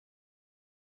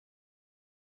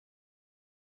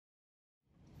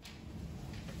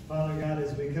Father God,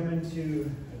 as we come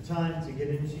into a time to get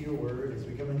into your word, as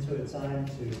we come into a time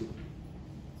to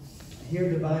hear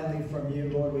divinely from you,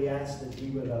 Lord, we ask that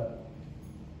you would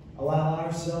allow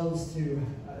ourselves to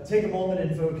take a moment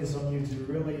and focus on you, to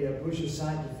really push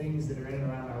aside the things that are in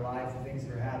and around our life, the things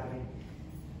that are happening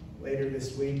later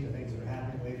this week, the things that are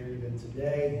happening later even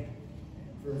today,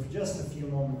 and for just a few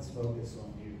moments focus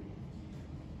on you.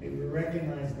 May we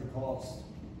recognize the cost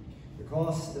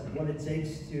of what it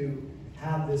takes to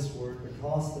have this word, the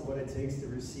cost of what it takes to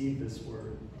receive this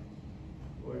word.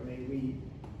 Lord, may we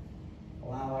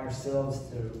allow ourselves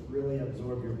to really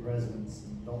absorb your presence.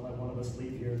 And don't let one of us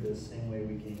leave here the same way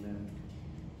we came in.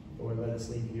 Lord, let us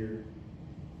leave here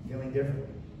feeling different,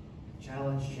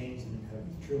 challenged, changed, and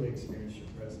have truly experienced your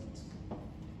presence.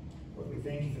 Lord, we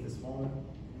thank you for this moment,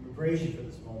 and we praise you for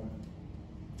this moment.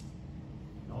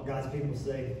 And all God's people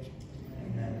say,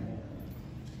 amen.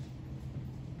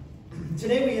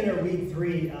 Today we enter week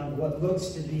 3 of what looks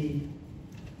to be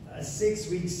a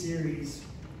 6-week series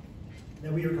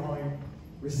that we are calling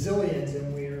Resilient,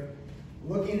 and we're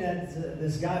looking at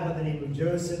this guy by the name of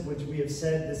Joseph, which we have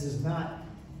said this is not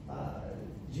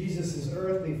Jesus'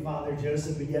 earthly father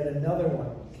Joseph, but yet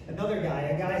another guy,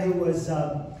 a guy who was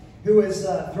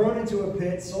thrown into a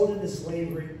pit, sold into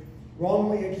slavery,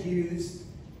 wrongly accused,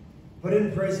 put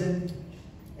in prison,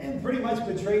 and pretty much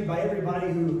betrayed by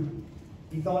everybody who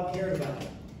he thought cared about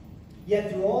him.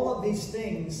 Yet through all of these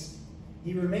things,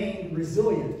 he remained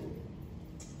resilient.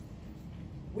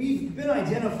 We've been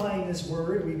identifying this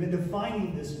word, we've been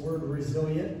defining this word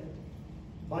resilient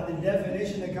by the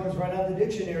definition that comes right out of the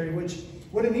dictionary, which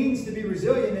what it means to be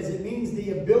resilient is it means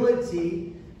the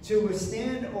ability to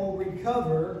withstand or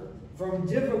recover from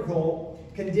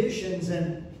difficult conditions.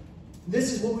 And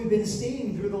this is what we've been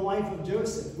seeing through the life of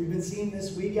Joseph. We've been seeing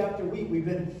this week after week. We've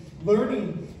been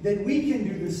learning that we can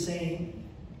do the same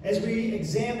as we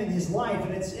examine his life.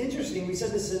 And it's interesting, we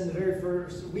said this in the very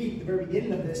first week, the very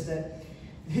beginning of this, that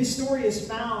his story is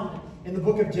found in the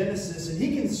book of Genesis, and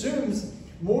he consumes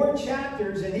more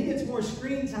chapters and he gets more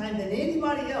screen time than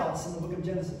anybody else in the book of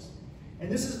Genesis.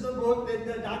 And this is the book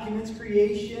that documents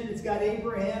creation. It's got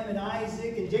Abraham and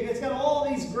Isaac and Jacob. It's got all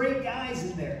these great guys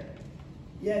in there.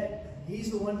 Yet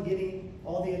he's the one getting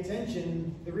all the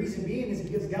attention. The reason being is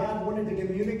because God wanted to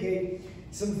communicate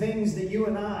some things that you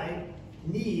and I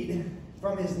need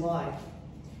from his life.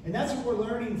 And that's what we're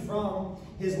learning from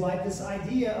his life, this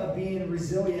idea of being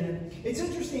resilient. And it's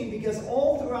interesting because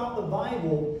all throughout the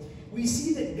Bible, we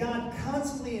see that God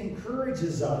constantly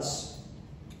encourages us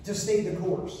to stay the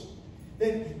course.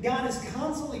 That God is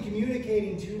constantly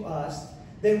communicating to us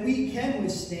that we can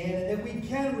withstand and that we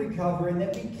can recover and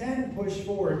that we can push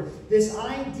forward. This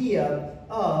idea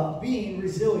of being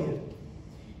resilient.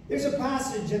 There's a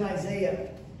passage in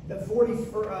Isaiah, the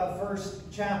 41st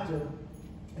chapter.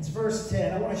 It's verse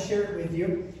 10. I want to share it with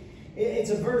you. It's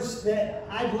a verse that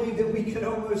I believe that we could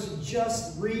almost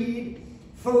just read,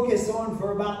 focus on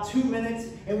for about 2 minutes,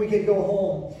 and we could go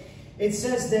home. It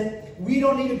says that we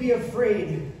don't need to be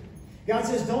afraid. God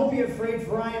says, don't be afraid,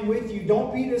 for I am with you.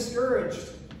 Don't be discouraged.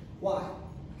 Why?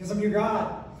 Because I'm your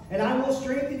God. And I will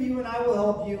strengthen you, and I will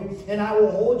help you, and I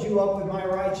will hold you up with my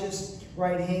righteous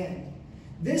right hand.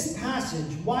 This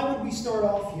passage, why would we start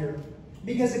off here?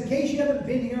 Because in case you haven't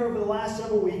been here over the last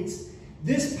several weeks,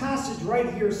 this passage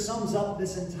right here sums up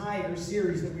this entire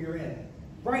series that we are in.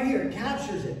 Right here, it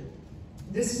captures it.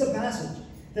 This is a passage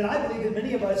that I believe that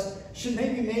many of us should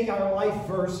maybe make our life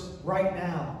verse right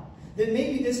now. That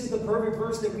maybe this is the perfect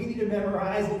verse that we need to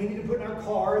memorize, that we need to put in our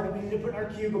car, that we need to put in our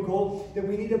cubicle, that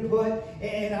we need to put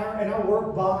in our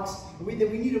work box, that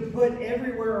we need to put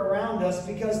everywhere around us,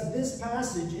 because this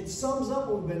passage, it sums up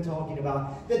what we've been talking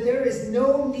about. That there is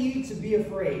no need to be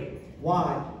afraid.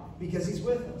 Why? Because he's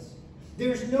with us.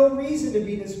 There's no reason to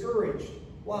be discouraged.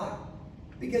 Why?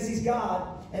 Because he's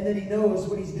God and that he knows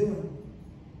what he's doing.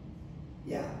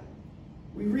 Yeah.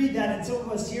 We read that and some of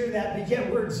us hear that, but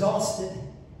yet we're exhausted.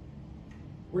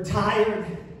 We're tired.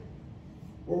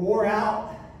 We're wore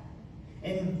out.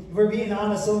 And if we're being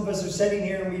honest, some of us are sitting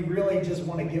here and we really just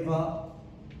want to give up.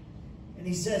 And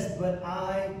he says, but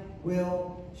I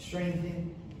will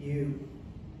strengthen you.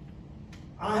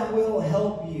 I will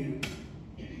help you.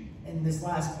 And this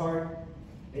last part,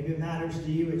 maybe it matters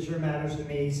to you, it sure matters to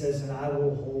me. He says, and I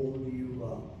will hold you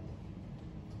up.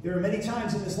 There are many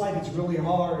times in this life it's really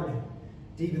hard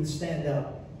to even stand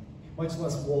up, much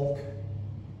less walk.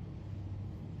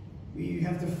 We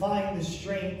have to find the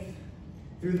strength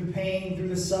through the pain, through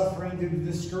the suffering, through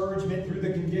the discouragement, through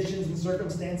the conditions and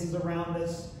circumstances around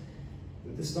us,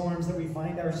 through the storms that we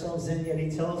find ourselves in. Yet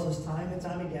he tells us time and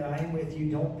time again, I am with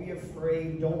you. Don't be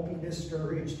afraid. Don't be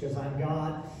discouraged, because I'm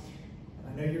God. And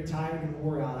I know you're tired and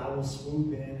wore out. I will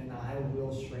swoop in and I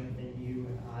will strengthen you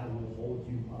and I will hold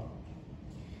you up.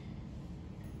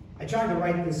 I tried to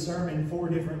write this sermon 4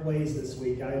 different ways this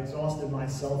week. I exhausted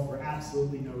myself for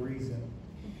absolutely no reason.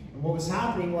 And what was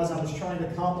happening was I was trying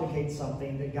to complicate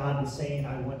something that God was saying,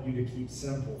 I want you to keep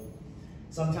simple.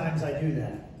 Sometimes I do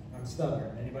that. I'm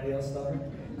stubborn. Anybody else stubborn?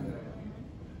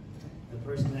 The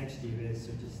person next to you is,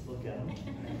 so just look at them.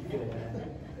 I feel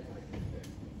bad.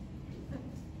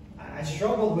 I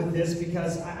struggled with this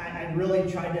because I really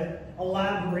tried to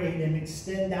elaborate and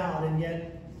extend out, and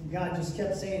yet God just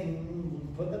kept saying,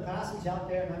 put the passage out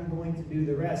there and I'm going to do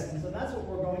the rest. And so that's what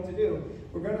we're going to do.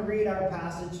 We're going to read our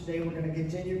passage today. We're going to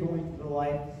continue going through the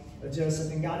life of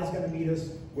Joseph, and God is going to meet us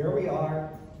where we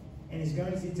are, and He's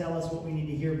going to tell us what we need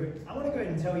to hear. But I want to go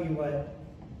ahead and tell you what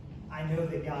I know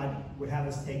that God would have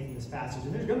us take from this passage.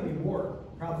 And there's going to be more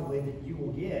probably that you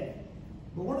will get.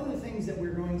 But one of the things that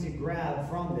we're going to grab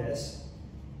from this,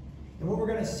 and what we're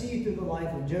going to see through the life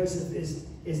of Joseph is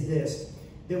this,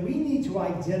 that we need to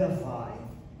identify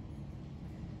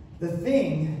the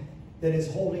thing that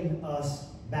is holding us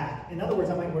back. In other words,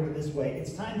 I might word it this way.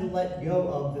 It's time to let go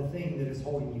of the thing that is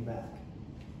holding you back.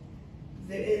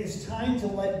 It is time to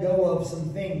let go of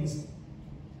some things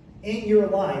in your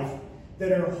life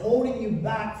that are holding you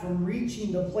back from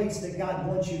reaching the place that God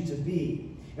wants you to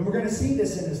be. And we're going to see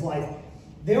this in His life.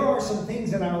 There are some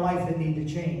things in our life that need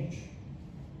to change.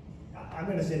 I'm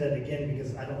going to say that again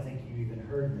because I don't think you even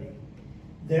heard me.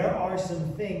 There are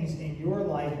some things in your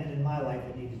life and in my life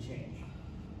that need to change.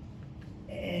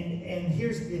 And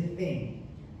here's the thing.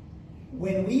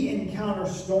 When we encounter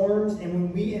storms and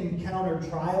when we encounter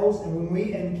trials and when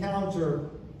we encounter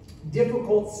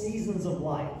difficult seasons of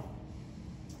life,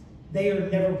 they are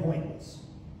never pointless.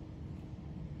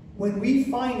 When we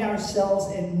find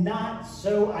ourselves in not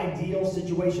so ideal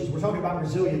situations, we're talking about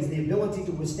resilience, the ability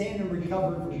to withstand and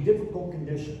recover from difficult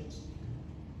conditions,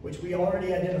 which we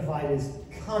already identified as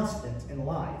constant in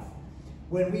life.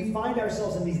 When we find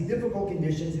ourselves in these difficult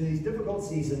conditions, in these difficult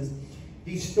seasons,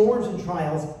 these storms and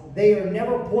trials, they are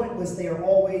never pointless. They are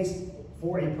always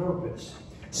for a purpose.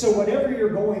 So whatever you're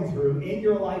going through in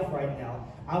your life right now,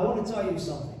 I want to tell you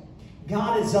something.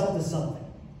 God is up to something.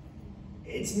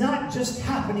 It's not just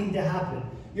happening to happen.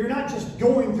 You're not just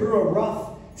going through a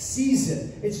rough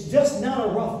season. It's just not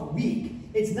a rough week.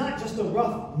 It's not just a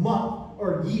rough month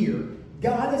or year.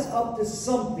 God is up to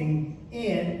something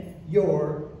in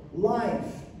your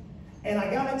life. And I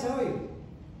got to tell you,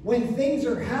 when things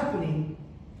are happening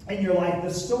in your life,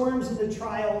 the storms and the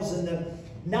trials and the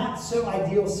not so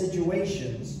ideal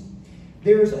situations,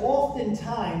 there's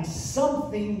oftentimes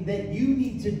something that you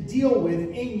need to deal with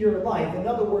in your life. In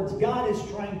other words, God is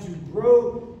trying to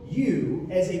grow you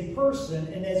as a person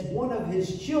and as one of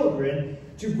His children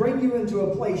to bring you into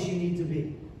a place you need to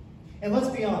be. And let's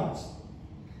be honest,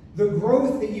 the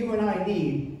growth that you and I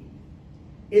need,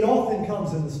 it often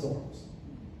comes in the storms.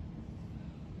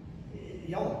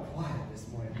 Y'all are quiet this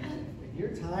morning. If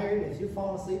you're tired, if you're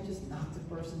falling asleep, just knock the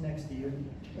person next to you.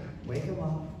 Wake them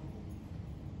up.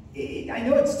 I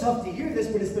know it's tough to hear this,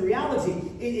 but it's the reality.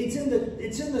 It's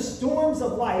in the storms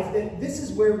of life that this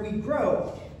is where we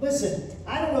grow. Listen,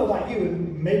 I don't know about you,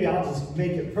 and maybe I'll just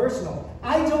make it personal.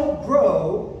 I don't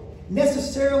grow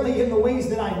necessarily in the ways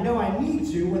that I know I need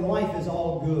to when life is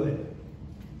all good.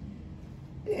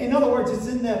 In other words, it's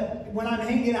when I'm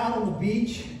hanging out on the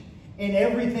beach and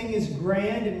everything is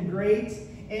grand and great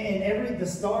and the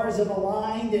stars have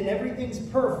aligned and everything's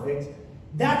perfect.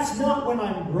 That's not when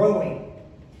I'm growing.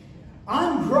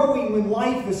 I'm growing when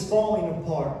life is falling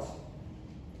apart.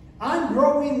 I'm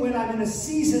growing when I'm in a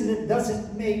season that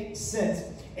doesn't make sense.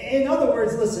 In other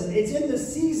words, listen, it's in the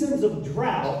seasons of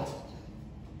drought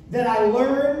that I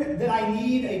learn that I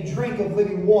need a drink of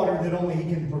living water that only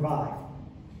He can provide.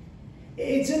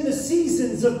 It's in the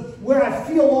seasons of where I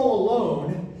feel all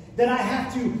alone that I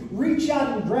have to reach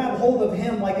out and grab hold of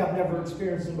Him like I've never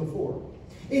experienced Him before.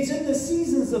 It's in the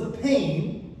seasons of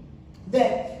pain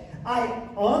that I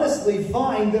honestly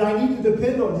find that I need to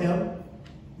depend on Him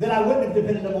that I wouldn't have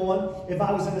depended on if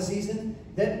I was in a season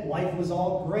that life was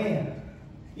all grand.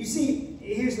 You see,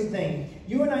 here's the thing.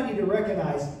 You and I need to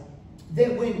recognize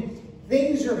that when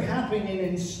things are happening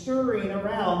and stirring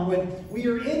around, when we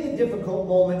are in the difficult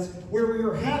moments where we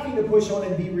are having to push on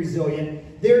and be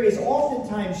resilient, there is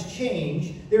oftentimes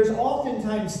change. There's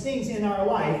oftentimes things in our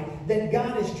life that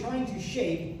God is trying to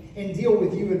shape and deal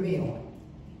with you and me on.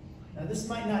 Now, this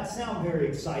might not sound very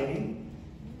exciting,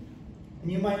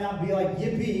 and you might not be like,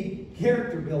 yippee,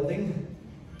 character building,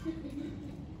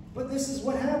 but this is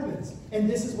what happens, and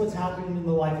this is what's happening in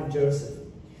the life of Joseph.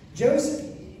 Joseph,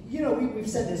 you know, we've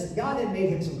said this, God had made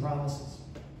him some promises.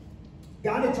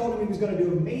 God had told him he was going to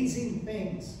do amazing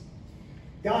things.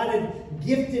 God had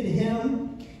gifted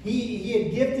him. He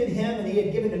had gifted him, and he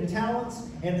had given him talents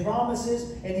and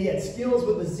promises, and he had skills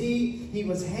with a Z. He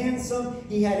was handsome.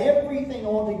 He had everything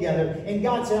all together. And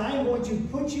God said, I am going to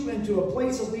put you into a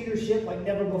place of leadership like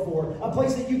never before, a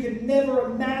place that you could never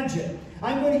imagine.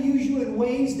 I'm going to use you in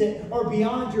ways that are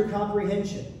beyond your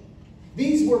comprehension.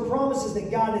 These were promises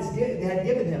that God had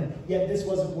given him, yet this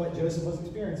wasn't what Joseph was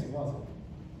experiencing, was it?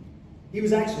 He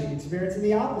was actually experiencing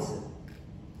the opposite.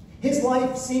 His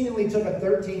life seemingly took a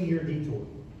 13-year detour.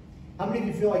 How many of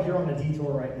you feel like you're on a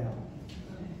detour right now?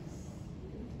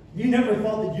 You never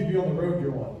thought that you'd be on the road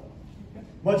you're on,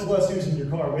 much less using your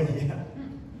car with you,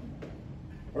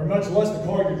 or much less the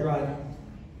car you're driving,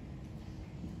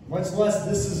 much less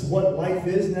this is what life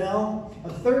is now. A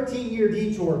 13-year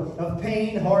detour of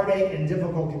pain, heartache, and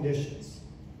difficult conditions.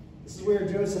 This is where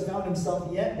Joseph found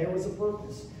himself, yet there was a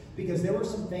purpose, because there were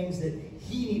some things that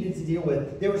he needed to deal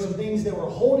with. There were some things that were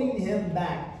holding him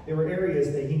back. There were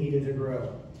areas that he needed to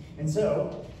grow. And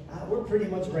so, we're pretty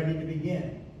much ready to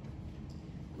begin.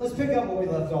 Let's pick up where we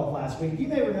left off last week. You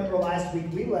may remember last week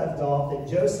we left off that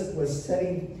Joseph was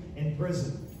sitting in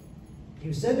prison. He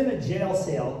was sent in a jail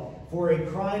cell for a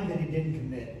crime that he didn't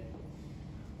commit.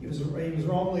 He was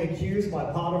wrongly accused by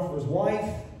Potiphar's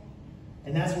wife,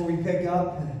 and that's where we pick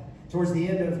up towards the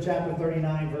end of chapter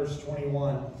 39, verse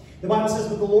 21. The Bible says,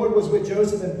 but the Lord was with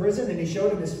Joseph in prison, and he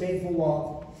showed him his faithful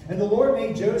love. And the Lord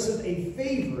made Joseph a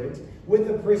favorite with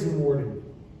the prison warden.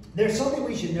 There's something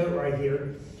we should note right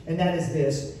here, and that is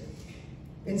this.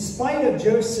 In spite of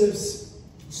Joseph's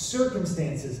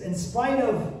circumstances, in spite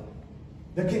of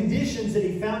the conditions that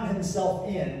he found himself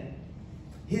in,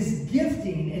 his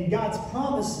gifting and God's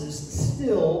promises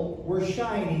still were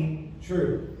shining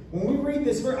true. When we read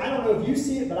this verse, I don't know if you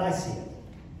see it, but I see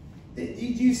it.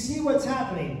 Do you see what's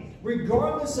happening?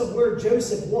 Regardless of where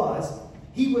Joseph was,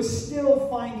 he was still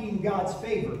finding God's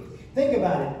favor. Think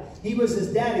about it. He was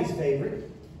his daddy's favorite.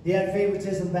 He had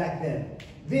favoritism back then.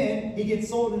 Then he gets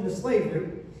sold into slavery,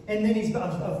 and then he's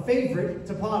a favorite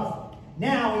to Potiphar.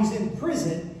 Now he's in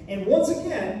prison, and once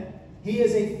again, he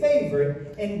is a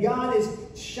favorite, and God is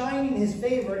shining his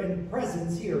favor and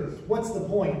presence here. What's the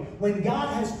point? When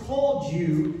God has called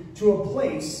you to a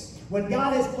place, when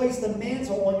God has placed a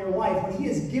mantle on your life, when he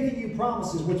has given you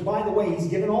promises, which, by the way, he's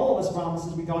given all of us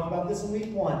promises. We talked about this in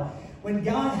week 1. When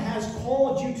God has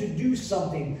called you to do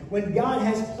something, when God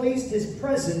has placed his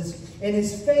presence and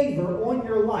his favor on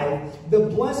your life, the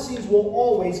blessings will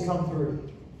always come through,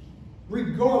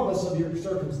 regardless of your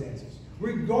circumstances,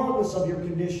 regardless of your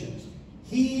conditions.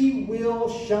 He will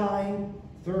shine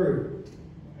through.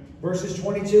 Verses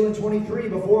 22 and 23,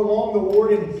 before long the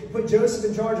warden put Joseph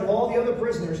in charge of all the other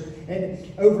prisoners and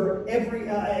over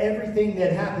everything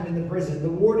that happened in the prison. The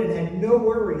warden had no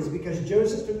worries because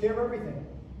Joseph took care of everything.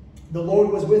 The Lord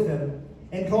was with him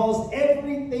and caused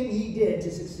everything he did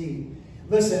to succeed.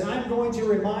 Listen, I'm going to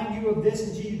remind you of this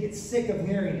until you get sick of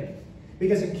hearing it.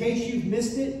 Because in case you've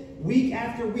missed it, week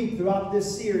after week throughout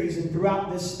this series and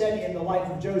throughout this study in the life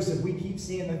of Joseph, we keep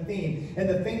seeing the theme. And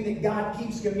the thing that God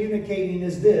keeps communicating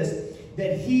is this,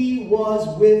 that he was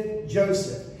with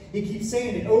Joseph. He keeps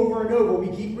saying it over and over.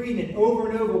 We keep reading it over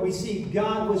and over. We see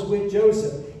God was with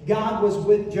Joseph. God was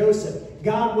with Joseph.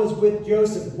 God was with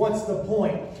Joseph. What's the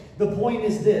point? The point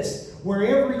is this.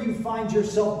 Wherever you find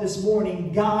yourself this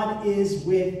morning, God is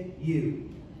with you.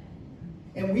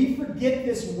 And we forget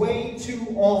this way too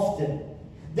often.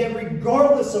 That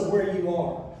regardless of where you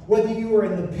are, whether you are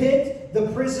in the pit, the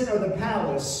prison, or the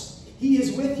palace, he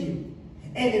is with you.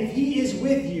 And if he is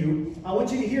with you, I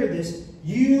want you to hear this,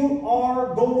 you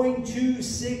are going to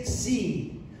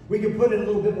succeed. We can put it a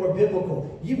little bit more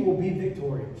biblical. You will be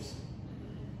victorious.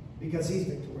 Because he's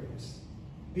victorious.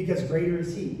 Because greater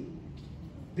is he.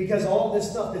 Because all this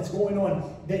stuff that's going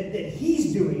on, that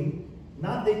he's doing,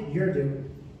 not that you're doing,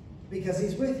 because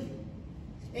he's with you.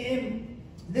 And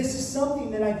this is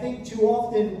something that I think too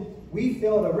often we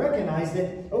fail to recognize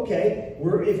that, okay,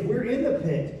 if we're in the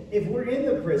pit, if we're in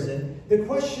the prison, the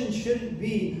question shouldn't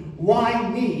be, why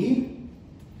me?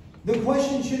 The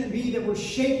question shouldn't be that we're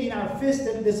shaking our fist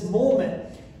at this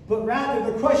moment, but rather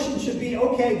the question should be,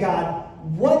 okay, God,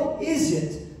 what is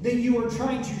it that you are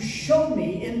trying to show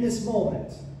me in this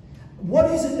moment?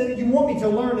 What is it that you want me to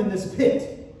learn in this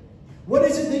pit? What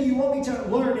is it that you want me to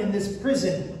learn in this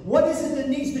prison? What is it that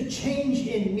needs to change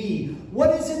in me?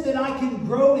 What is it that I can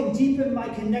grow and deepen my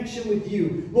connection with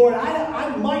you? Lord,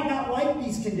 I might not like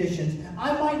these conditions.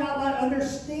 I might not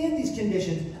understand these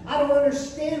conditions. I don't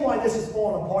understand why this is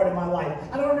falling apart in my life.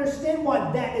 I don't understand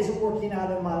why that isn't working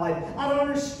out in my life. I don't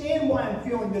understand why I'm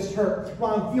feeling this hurt,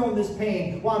 why I'm feeling this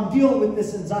pain, why I'm dealing with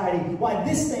this anxiety, why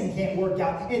this thing can't work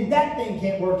out and that thing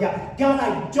can't work out. God,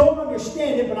 I don't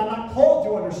understand it, but I'm not called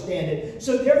to understand it.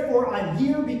 So therefore, I'm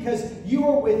here because you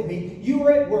are with me. You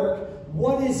are at work.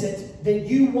 What is it that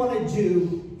you want to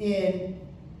do in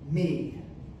me?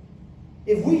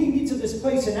 If we can get to this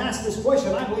place and ask this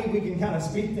question, I believe we can kind of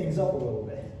speed things up a little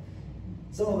bit.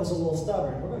 Some of us are a little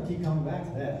stubborn. We're going to keep coming back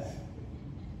to that.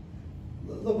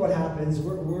 Look what happens.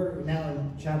 We're now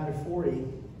in chapter 40,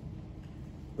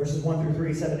 verses 1 through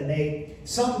 3, 7 and 8.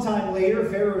 Sometime later,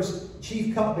 Pharaoh's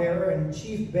chief cupbearer and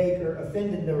chief baker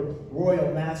offended the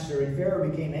royal master, and Pharaoh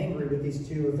became angry with these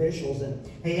two officials, and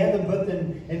he had them put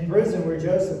them in prison where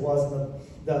Joseph was, in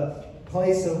the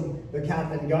place of the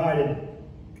captain guard. And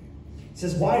he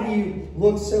says, "Why do you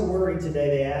look so worried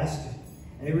today?" they asked.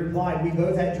 And he replied, "We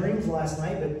both had dreams last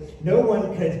night, but no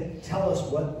one could tell us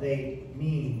what they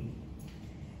mean."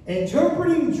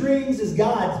 "Interpreting dreams is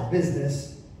God's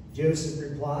business,"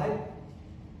 Joseph replied.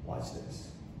 Watch this.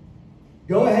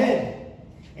 "Go ahead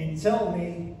and tell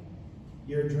me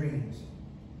your dreams."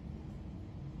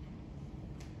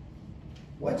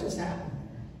 What just happened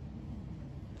there?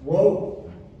 Whoa,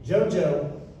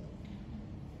 Jojo.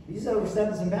 He's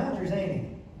overstepping some boundaries, ain't he?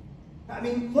 I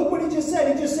mean, look what he just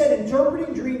said. He just said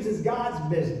interpreting dreams is God's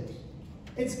business.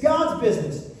 It's God's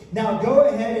business. Now go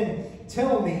ahead and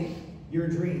tell me your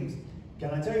dreams. Can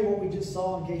I tell you what we just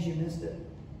saw in case you missed it?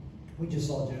 We just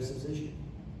saw Joseph's issue.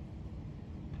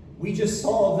 We just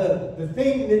saw the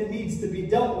thing that needs to be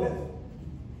dealt with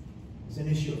is an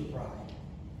issue of pride.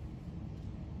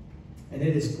 And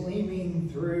it is gleaming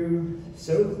through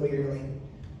so clearly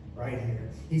right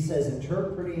here. He says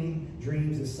interpreting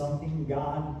dreams is something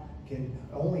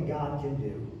only God can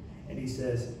do. And he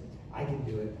says, I can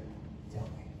do it. Tell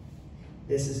me.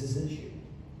 This is his issue.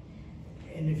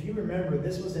 And if you remember,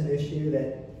 this was an issue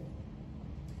that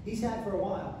he's had for a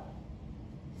while.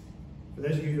 For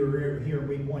those of you who were here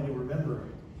week 1, you'll remember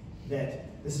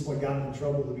that this is what got him in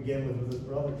trouble to begin with his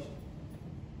brothers.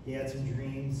 He had some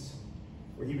dreams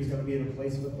where he was going to be in a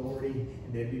place of authority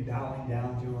and they'd be bowing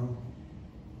down to him.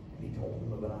 And he told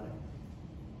them about it.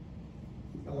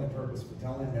 The only purpose for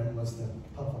telling them was to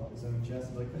puff up his own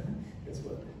chest. Like,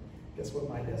 guess what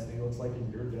my destiny looks like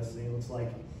and your destiny looks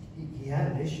like. He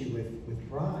had an issue with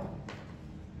pride.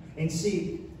 And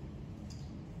see,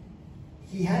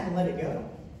 he hadn't let it go.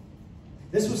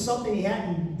 This was something he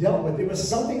hadn't dealt with. It was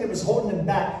something that was holding him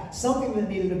back, something that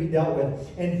needed to be dealt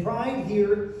with. And pride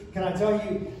here, can I tell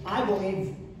you, I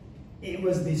believe it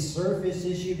was the surface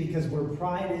issue, because where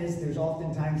pride is, there's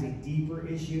oftentimes a deeper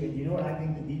issue. And you know what I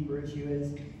think the deeper issue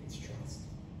is? It's trust.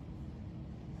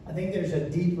 I think there's a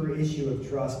deeper issue of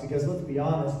trust, because let's be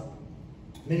honest,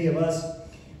 many of us,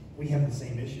 we have the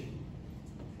same issue.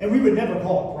 And we would never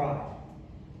call it pride.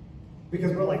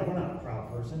 Because we're like, we're not a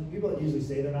proud person. People that usually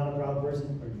say they're not a proud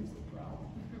person are usually proud.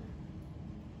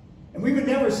 And we would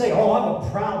never say, oh, I'm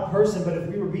a proud person. But if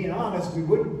we were being honest, we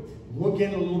would look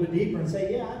in a little bit deeper and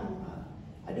say, yeah,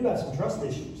 I do have some trust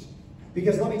issues.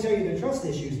 Because let me tell you the trust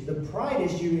issues. The pride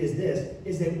issue is this,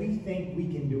 is that we think we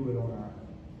can do it on our own.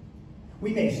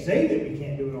 We may say that we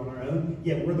can't do it on our own,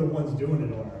 yet we're the ones doing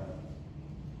it on our own.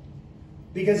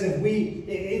 Because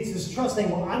it's this trust thing,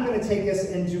 well, I'm going to take this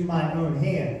into my own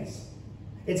hands.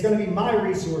 It's going to be my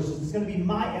resources. It's going to be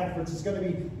my efforts. It's going to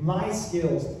be my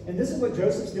skills. And this is what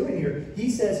Joseph's doing here.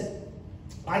 He says,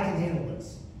 I can handle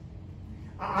this.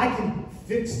 I can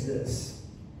fix this.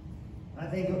 I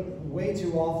think way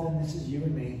too often, this is you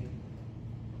and me,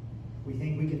 we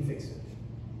think we can fix it.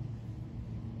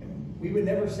 And we would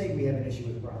never say we have an issue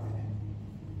with pride.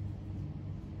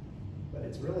 But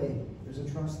it's really, there's a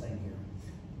trust thing here.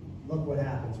 Look what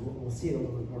happens. We'll see it a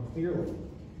little bit more clearly.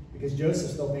 Because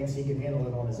Joseph still thinks he can handle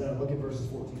it on his own. Look at verses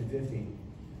 14 and 15.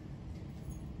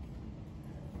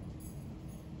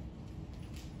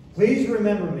 Please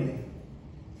remember me,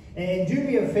 and do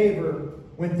me a favor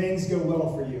when things go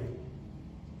well for you.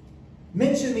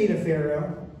 Mention me to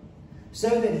Pharaoh,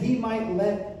 so that he might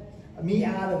let me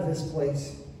out of this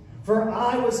place. For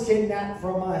I was kidnapped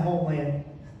from my homeland,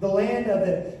 the land of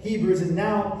the Hebrews, and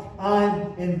now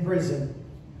I'm in prison.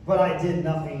 But I did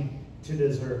nothing to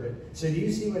deserve it. So do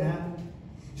you see what happened?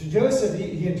 So Joseph,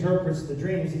 he interprets the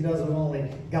dreams. He does what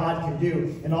only God can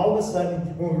do. And all of a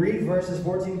sudden, when we read verses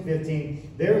 14 and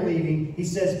 15, they're leaving. He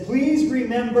says, please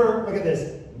remember, look at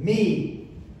this, me.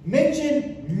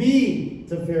 Mention me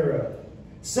to Pharaoh,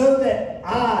 so that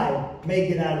I may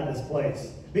get out of this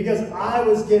place. Because I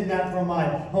was kidnapped from my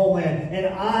homeland,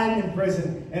 and I'm in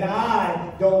prison, and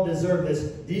I don't deserve this.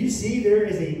 Do you see there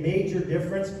is a major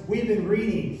difference? We've been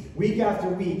reading week after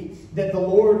week that the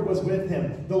Lord was with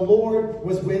him. The Lord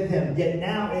was with him. Yet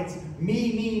now it's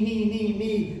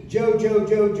me, Joe.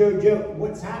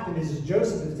 What's happened is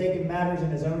Joseph has taken matters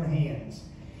in his own hands.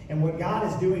 And what God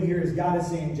is doing here is God is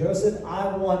saying, Joseph,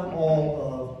 I want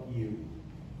all of you.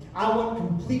 I want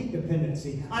complete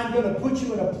dependency. I'm going to put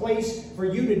you in a place for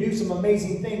you to do some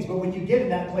amazing things. But when you get in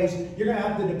that place, you're going to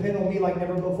have to depend on me like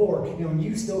never before.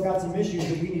 You still got some issues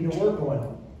that we need to work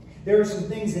on. There are some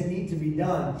things that need to be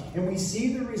done. And we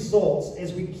see the results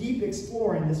as we keep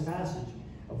exploring this passage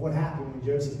of what happened when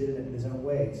Joseph did it in his own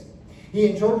ways. He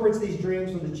interprets these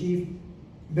dreams for the chief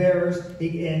bearers,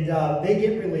 and they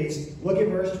get released. Look at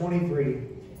verse 23.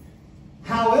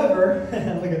 However,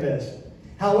 look at this.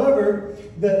 However,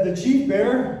 the chief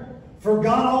bearer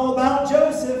forgot all about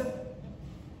Joseph,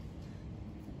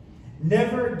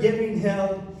 never giving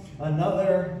him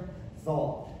another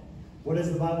thought. What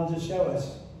does the Bible just show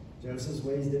us? Joseph's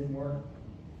ways didn't work.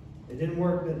 It didn't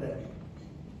work, did they?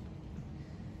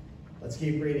 Let's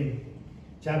keep reading.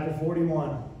 Chapter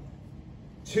 41.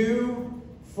 2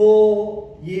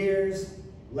 full years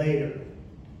later,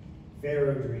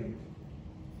 Pharaoh dreamed.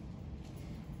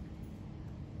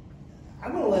 I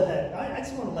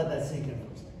just want to let that sink in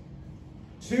for a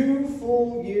second. 2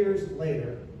 full years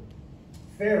later,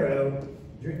 Pharaoh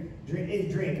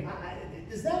dreamed.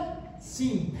 Does that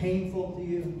seem painful to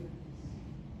you?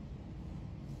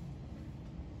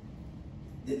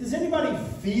 Does anybody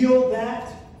feel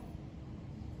that?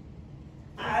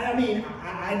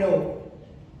 I know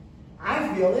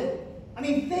I feel it.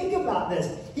 Think about this.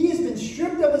 He has been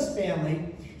stripped of his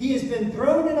family. He has been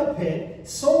thrown in a pit,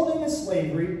 sold into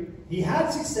slavery. He had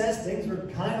success. Things were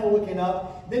kind of looking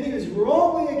up. Then he was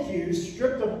wrongly accused,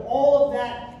 stripped of all of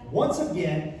that once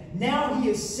again. Now he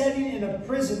is sitting in a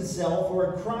prison cell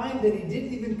for a crime that he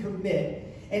didn't even commit.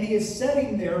 And he is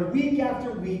sitting there week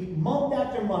after week, month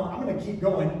after month. I'm going to keep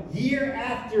going, year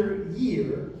after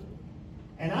year.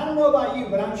 And I don't know about you,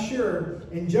 but I'm sure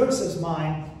in Joseph's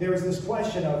mind, there was this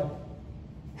question of,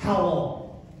 how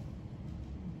long?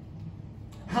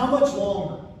 How much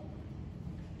longer?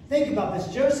 Think about this.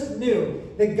 Joseph knew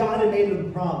that God had made him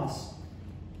a promise.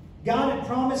 God had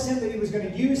promised him that he was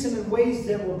going to use him in ways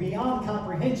that were beyond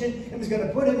comprehension and was going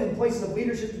to put him in places of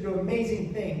leadership to do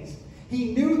amazing things.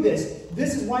 He knew this.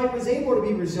 This is why he was able to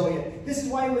be resilient. This is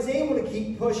why he was able to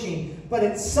keep pushing. But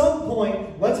at some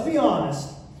point, let's be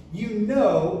honest, he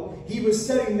was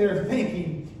sitting there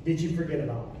thinking, did you forget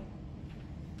about me?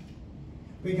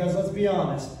 Because let's be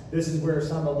honest, this is where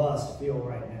some of us feel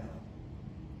right now.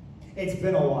 It's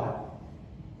been a while.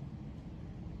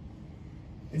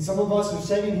 And some of us are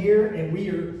sitting here and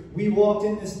we walked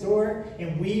in this door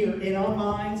and we are in our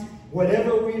minds,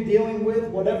 whatever we're dealing with,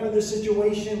 whatever the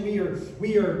situation,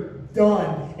 we are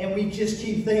done. And we just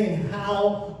keep thinking,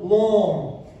 how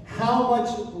long? How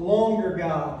much longer,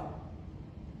 God?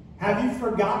 Have you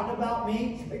forgotten about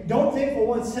me? Don't think for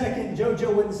 1 second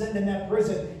Joe wasn't sitting in that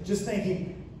prison just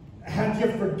thinking, have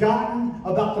you forgotten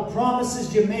about the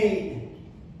promises you made?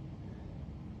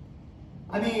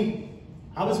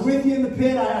 I was with you in the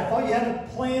pit. I thought you had a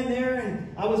plan there,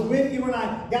 and I was with you when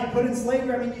I got put in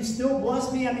slavery. You still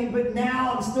blessed me. But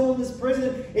now I'm still in this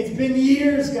prison. It's been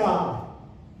years, God.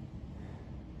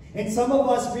 And some of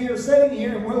us, we are sitting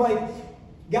here and we're like,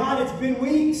 God, it's been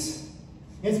weeks.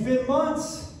 It's been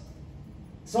months.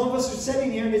 Some of us are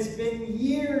sitting here and it's been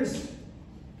years.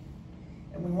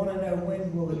 And we want to know,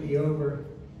 when will it be over?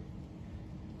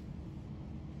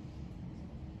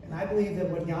 And I believe that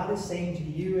what God is saying to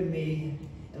you and me,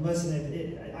 and listen,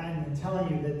 I'm telling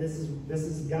you that this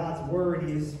is God's word.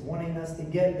 He is wanting us to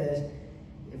get this.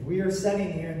 If we are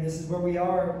sitting here and this is where we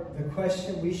are, the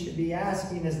question we should be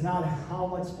asking is not how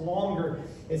much longer.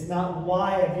 It's not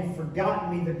why have you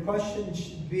forgotten me. The question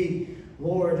should be,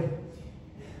 Lord,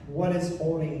 what is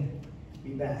holding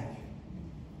me back?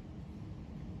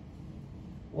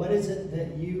 What is it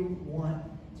that you want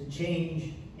to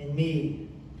change in me?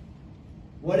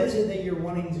 What is it that you're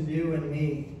wanting to do in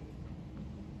me?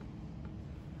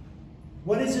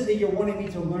 What is it that you're wanting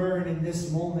me to learn in this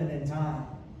moment in time?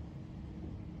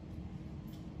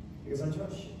 Because I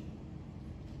trust you.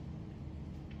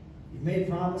 You've made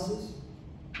promises.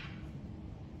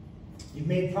 You've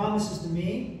made promises to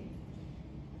me.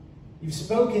 You've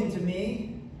spoken to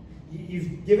me.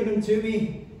 You've given them to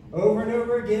me over and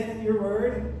over again in your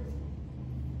word.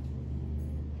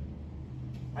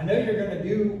 I know you're going to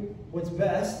do what's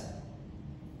best.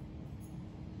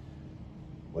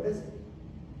 What is it?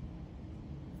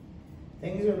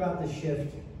 Things are about to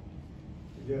shift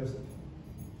for Joseph.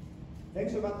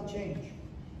 Things are about to change.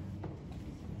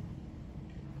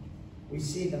 We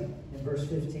see them in verse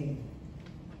 15.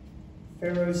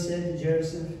 Pharaoh said to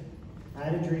Joseph, I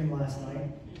had a dream last night.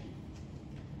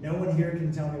 No one here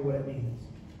can tell me what it means.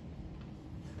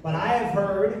 But I have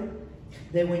heard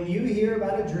that when you hear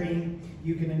about a dream,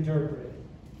 you can interpret it.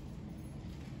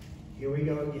 Here we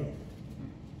go again.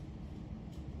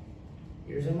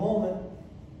 Here's a moment.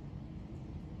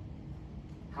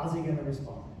 How's he going to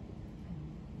respond?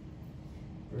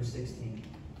 Verse 16.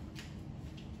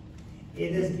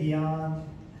 It is beyond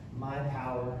my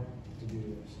power to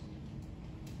do this.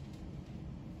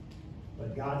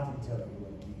 But God can tell you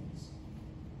what it means.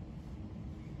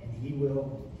 And He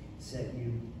will set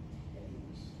you at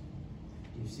ease.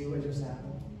 Do you see what just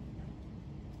happened?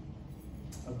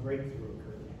 A breakthrough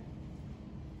occurred.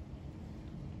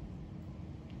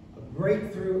 A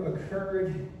breakthrough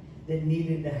occurred that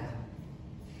needed to happen.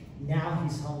 Now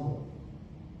he's humble.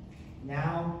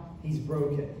 Now he's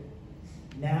broken.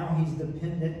 Now he's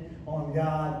dependent on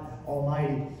God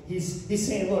Almighty. He's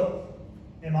saying, look,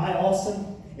 am I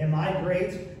awesome? Am I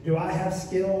great? Do I have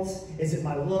skills? Is it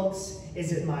my looks?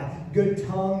 Is it my good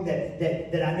tongue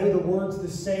that I know the words to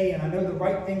say and I know the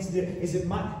right things to do? Is it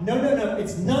my... No.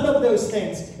 It's none of those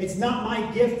things. It's not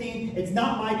my gifting. It's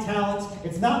not my talents.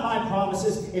 It's not my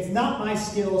promises. It's not my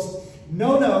skills.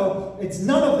 No. It's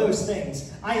none of those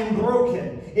things. I am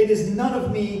broken. It is none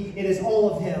of me. It is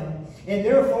all of Him. And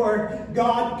therefore,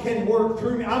 God can work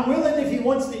through me. I'm willing if He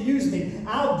wants to use me.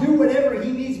 I'll do whatever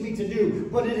He needs me to do.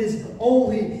 But it is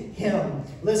only Him.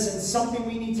 Listen, something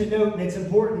we need to note, and it's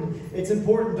important. It's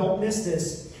important. Don't miss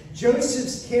this.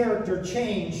 Joseph's character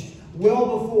changed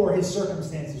well before his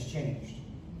circumstances changed.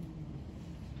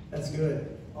 That's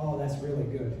good. Oh, that's really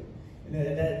good.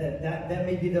 That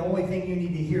may be the only thing you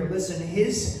need to hear. Listen,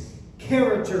 his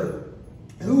character,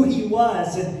 who he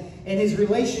was, and his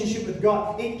relationship with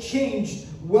God, it changed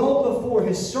well before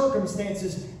his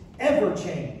circumstances ever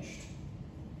changed.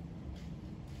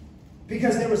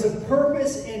 Because there was a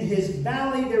purpose in his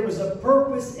valley, there was a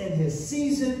purpose in his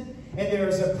season, and there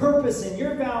is a purpose in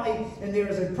your valley, and there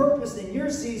is a purpose in your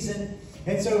season.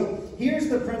 And so here's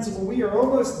the principle. We are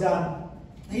almost done.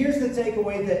 Here's the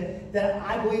takeaway that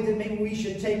I believe that maybe we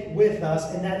should take with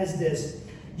us, and that is this.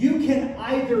 You can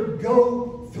either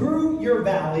go through your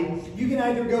valley, you can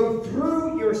either go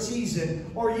through your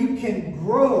season, or you can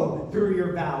grow through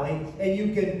your valley, and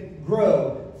you can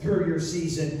grow through your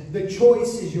season. The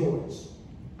choice is yours.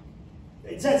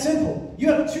 It's that simple.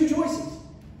 You have two choices.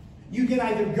 You can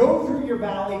either go through your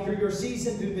valley, through your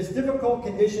season, through this difficult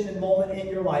condition and moment in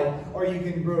your life, or you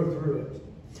can grow through it.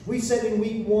 We said in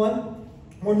week one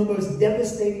of the most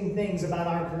devastating things about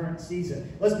our current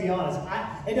season. Let's be honest.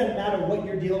 It doesn't matter what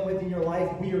you're dealing with in your life.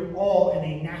 We are all in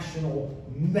a national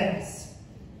mess.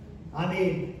 I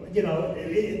mean,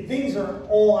 things are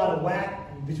all out of whack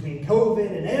between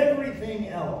COVID and everything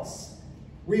else.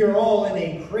 We are all in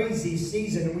a crazy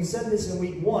season. And we said this in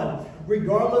week one.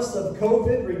 Regardless of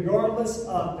COVID, regardless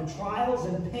of the trials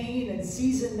and pain and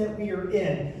season that we are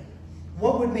in,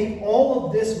 what would make all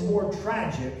of this more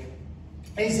tragic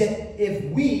is that if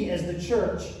we as the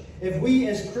church, if we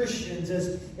as Christians,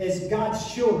 as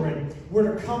God's children,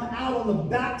 were to come out on the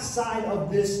backside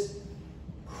of this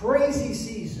crazy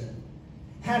season,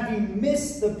 having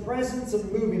missed the presence and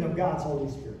moving of God's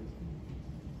Holy Spirit,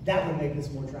 that would make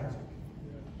this more tragic.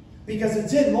 Because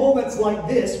it's in moments like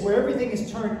this where everything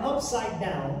is turned upside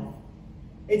down.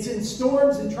 It's in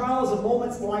storms and trials and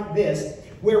moments like this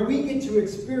where we get to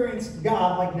experience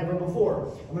God like never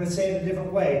before. I'm going to say it a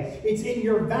different way. It's in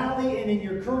your valley and in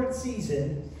your current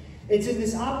season. It's in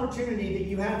this opportunity that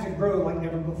you have to grow like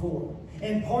never before.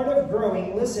 And part of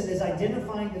growing, listen, is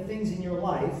identifying the things in your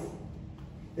life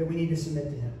that we need to submit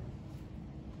to Him.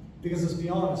 Because let's be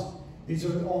honest, these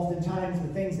are oftentimes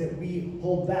the things that we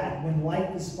hold back. When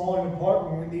life is falling apart,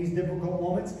 when we're in these difficult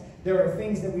moments, there are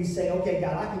things that we say, okay,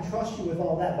 God, I can trust you with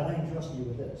all that, but I ain't trusting you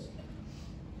with this.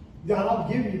 God,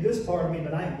 I'll give you this part of me,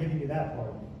 but I ain't giving you that part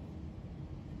of me.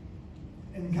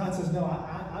 And God says, no,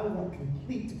 I want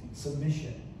complete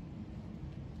submission.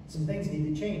 Some things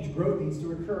need to change. Growth needs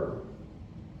to occur.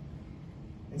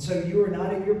 And so you are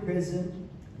not in your prison.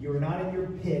 You are not in your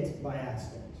pit by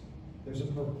accident. There's a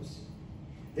purpose.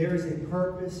 There is a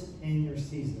purpose in your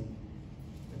season.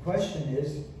 The question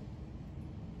is,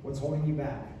 what's holding you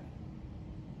back?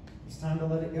 It's time to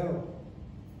let it go.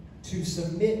 To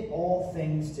submit all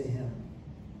things to Him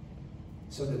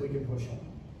so that we can push on,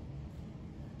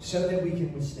 so that we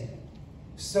can withstand,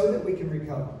 so that we can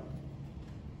recover,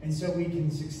 and so we can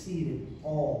succeed in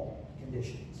all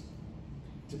conditions.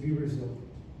 To be resilient.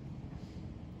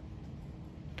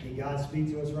 May God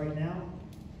speak to us right now,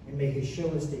 and may He show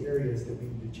us the areas that we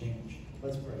need to change.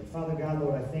 Let's pray. Father God,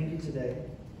 Lord, I thank you today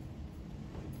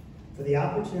for the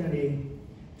opportunity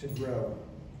to grow.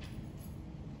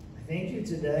 I thank you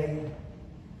today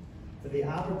for the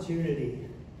opportunity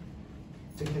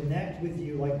to connect with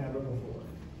you like never before.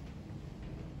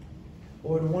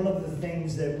 Lord, one of the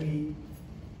things that we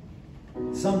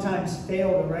sometimes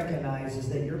fail to recognize is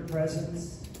that your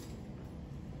presence,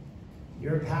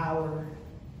 your power,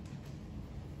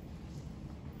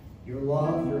 your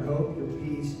love, your hope, your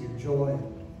peace, your joy,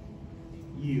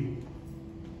 you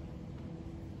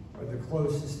are the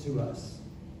closest to us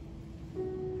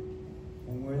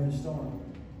when we're in the storm,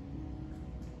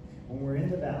 when we're in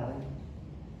the valley,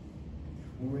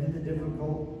 when we're in the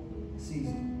difficult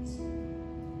seasons.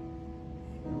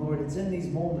 And Lord, it's in these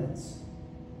moments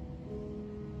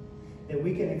that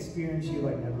we can experience you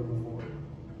like never before.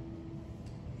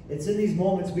 It's in these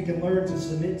moments we can learn to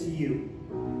submit to you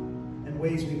in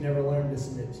ways we've never learned to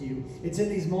submit to you. It's in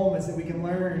these moments that we can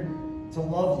learn to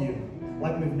love you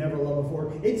like we've never loved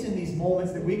before. It's in these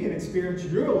moments that we can experience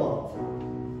your love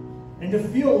and to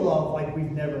feel love like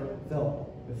we've never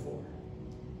felt before.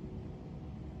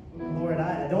 Lord,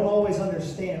 I don't always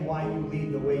understand why you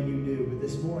lead the way you do, but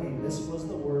this morning, this was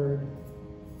the word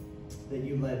that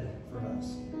you led for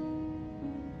us.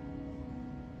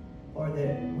 Lord,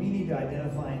 that we need to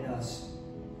identify in us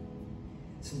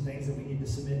some things that we need to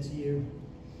submit to you.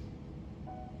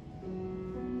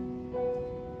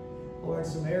 Lord,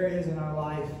 some areas in our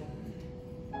life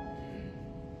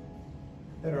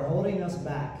that are holding us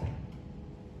back.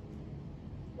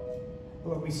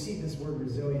 Lord, we see this word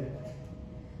resilient.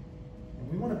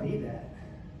 And we want to be that.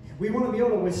 We want to be able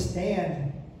to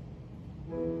withstand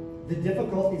the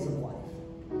difficulties of life.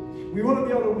 We want to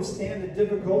be able to withstand the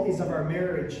difficulties of our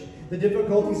marriage, the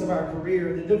difficulties of our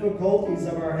career, the difficulties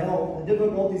of our health, the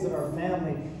difficulties of our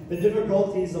family, the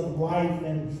difficulties of life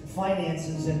and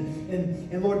finances,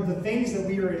 and Lord, the things that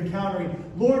we are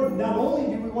encountering. Lord, not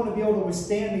only do we want to be able to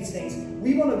withstand these things,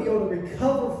 we want to be able to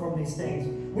recover from these things.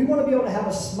 We want to be able to have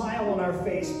a smile on our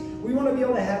face. We want to be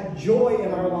able to have joy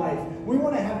in our life. We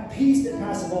want to have peace that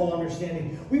passes all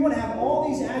understanding. We want to have all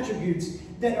these attributes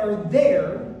that are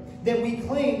there that we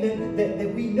claim,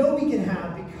 that we know we can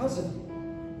have because of you.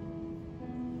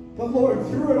 But Lord,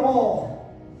 through it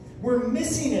all, we're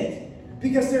missing it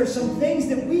because there are some things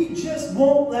that we just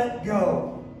won't let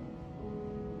go.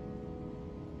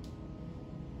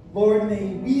 Lord, may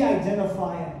we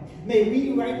identify them. May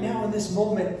we right now in this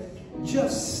moment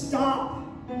just stop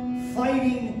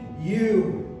fighting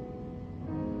you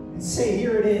and say,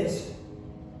 here it is.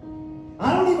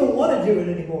 I don't even want to do it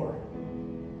anymore.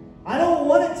 I don't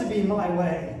want it to be my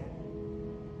way.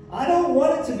 I don't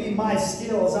want it to be my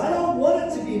skills. I don't want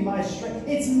it to be my strength.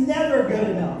 It's never good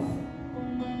enough.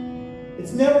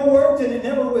 It's never worked and it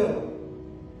never will.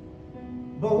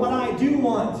 But what I do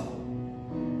want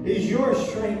is your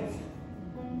strength.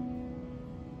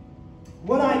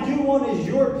 What I do want is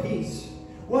your peace.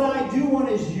 What I do want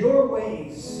is your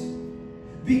ways.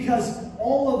 Because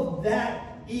all of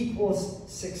that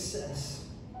equals success.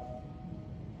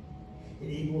 It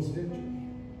equals victory.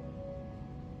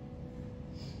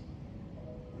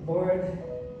 Lord,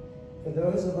 for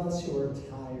those of us who are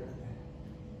tired,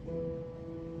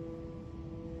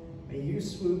 may you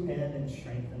swoop in and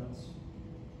strengthen us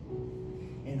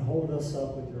and hold us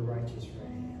up with your righteous right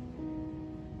hand.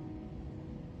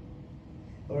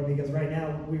 Lord, because right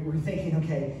now we're thinking,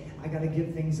 okay, I got to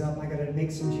give things up. I got to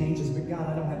make some changes. But God,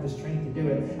 I don't have the strength to do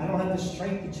it. I don't have the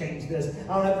strength to change this.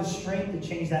 I don't have the strength to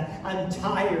change that. I'm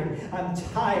tired.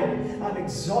 I'm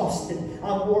exhausted.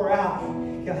 I'm wore out.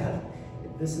 God,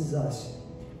 if this is us,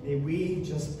 may we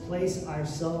just place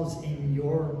ourselves in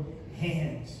your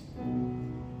hands.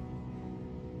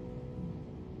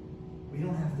 We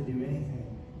don't have to do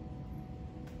anything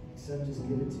except just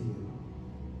give it to you.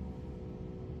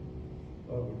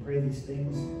 Lord, we pray these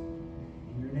things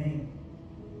in your name,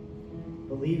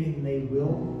 believing they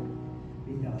will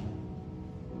be done.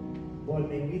 Lord,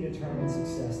 may we determine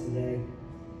success today.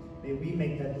 May we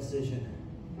make that decision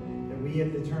that we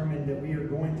have determined that we are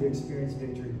going to experience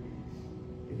victory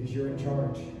because you're in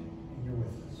charge and you're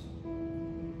with us.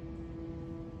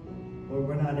 Lord,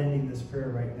 we're not ending this prayer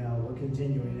right now. We're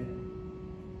continuing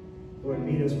it. Lord,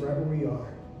 meet us right where we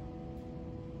are.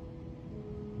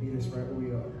 Meet us right where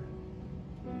we are.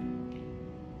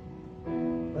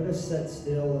 Let us sit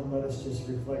still and let us just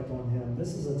reflect on him.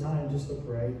 This is a time just to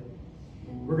pray.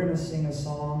 We're going to sing a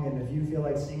song, and if you feel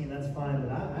like singing, that's fine.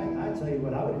 But I tell you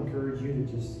what, I would encourage you to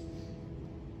just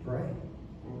pray.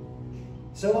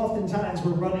 So oftentimes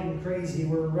we're running crazy.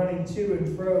 We're running to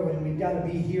and fro, and we've got to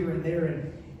be here and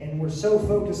there. And we're so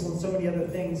focused on so many other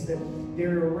things that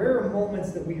there are rare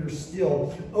moments that we are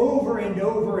still. Over and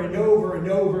over and over and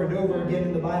over and over again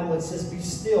in the Bible it says, be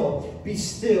still, be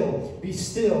still, be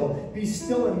still, be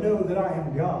still and know that I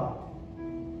am God.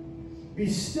 Be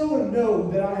still and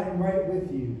know that I am right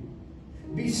with you.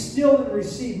 Be still and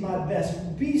receive my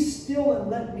best. Be still and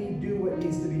let me do what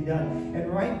needs to be done. And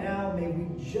right now, may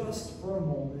we just for a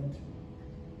moment,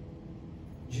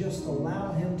 just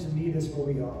allow him to meet us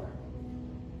where we are.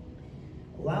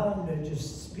 Allow him to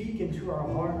just speak into our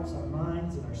hearts, our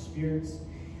minds, and our spirits.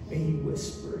 May he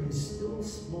whisper his still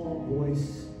small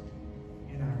voice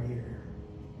in our ear.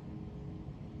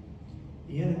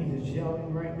 The enemy is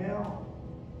yelling right now.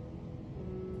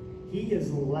 He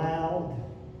is loud.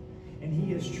 And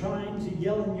he is trying to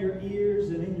yell in your ears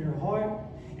and in your heart.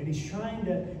 And he's trying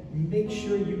to make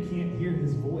sure you can't hear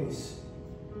his voice.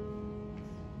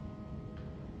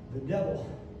 The devil,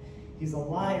 he's a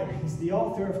liar. He's the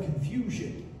author of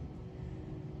confusion.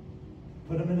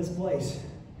 Put him in his place.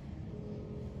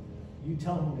 You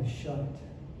tell him to shut it.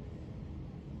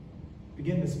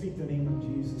 Begin to speak the name of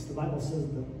Jesus. The Bible says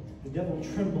the devil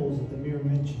trembles at the mere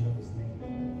mention of his name.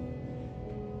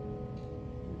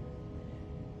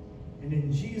 And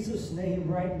in Jesus' name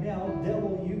right now,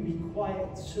 devil, you be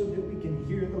quiet so that we can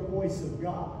hear the voice of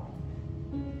God.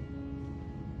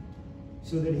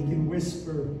 So that he can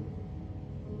whisper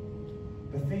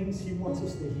the things he wants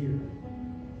us to hear.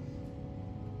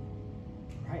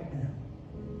 Right now.